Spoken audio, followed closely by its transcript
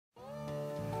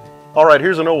All right,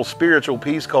 here's an old spiritual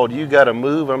piece called You Gotta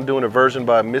Move. I'm doing a version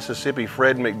by Mississippi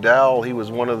Fred McDowell. He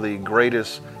was one of the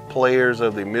greatest players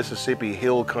of the Mississippi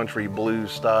Hill Country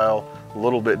blues style, a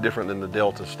little bit different than the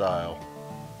Delta style.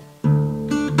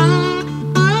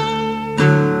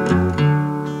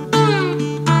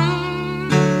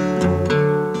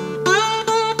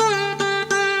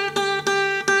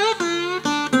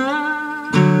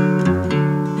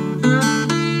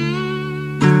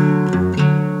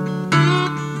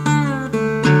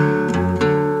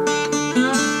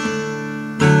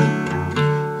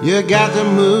 You got to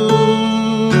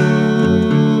move,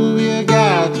 you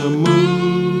got to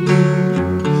move,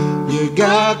 you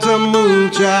got to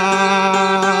move,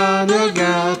 child, you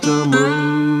got to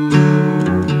move.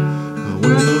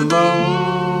 When the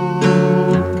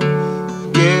Lord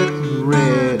get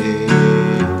ready,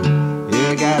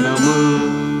 you got to move.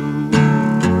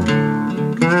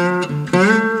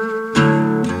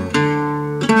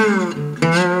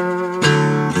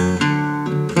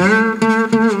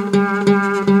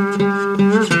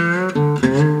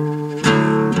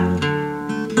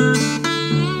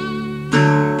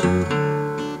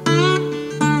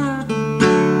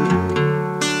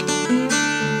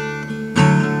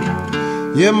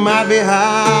 You might be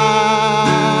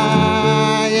high,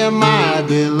 you might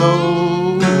be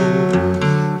low,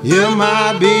 you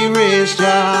might be rich,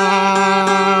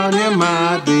 child, you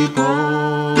might be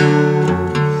poor.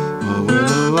 But when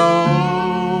the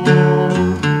Lord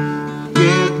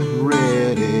get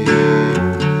ready,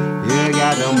 you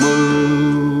got to move.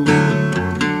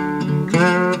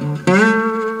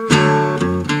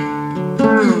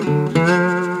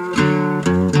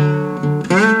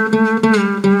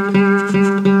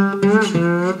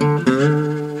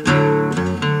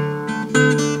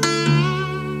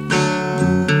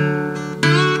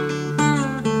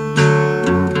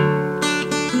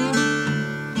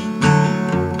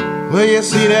 Well, you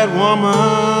see that woman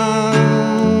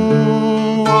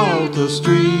walk the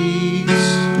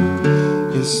streets,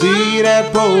 you see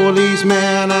that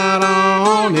policeman out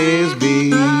on his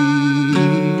beat.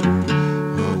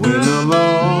 But when the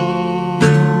Lord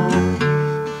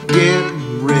get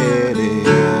ready,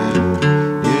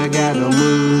 you got to move.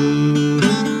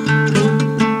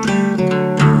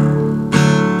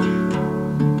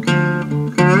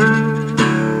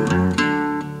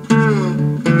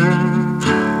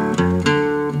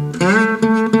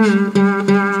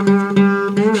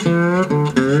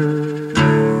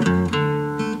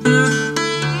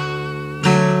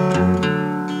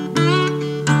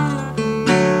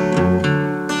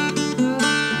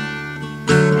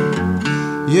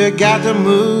 You got to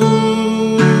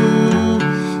move,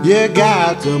 you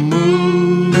got to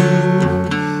move,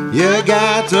 you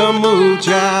got to move,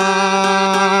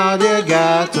 child, you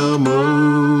got to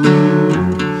move.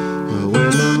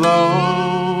 When the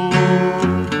Lord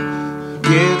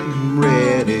get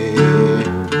ready,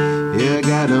 you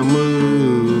got to move.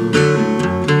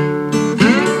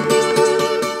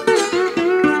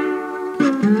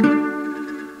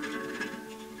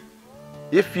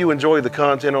 If you enjoy the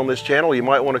content on this channel, you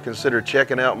might want to consider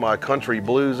checking out my country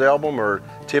blues album or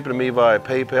tipping me via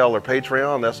PayPal or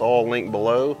Patreon. That's all linked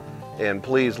below. And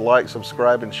please like,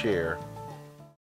 subscribe, and share.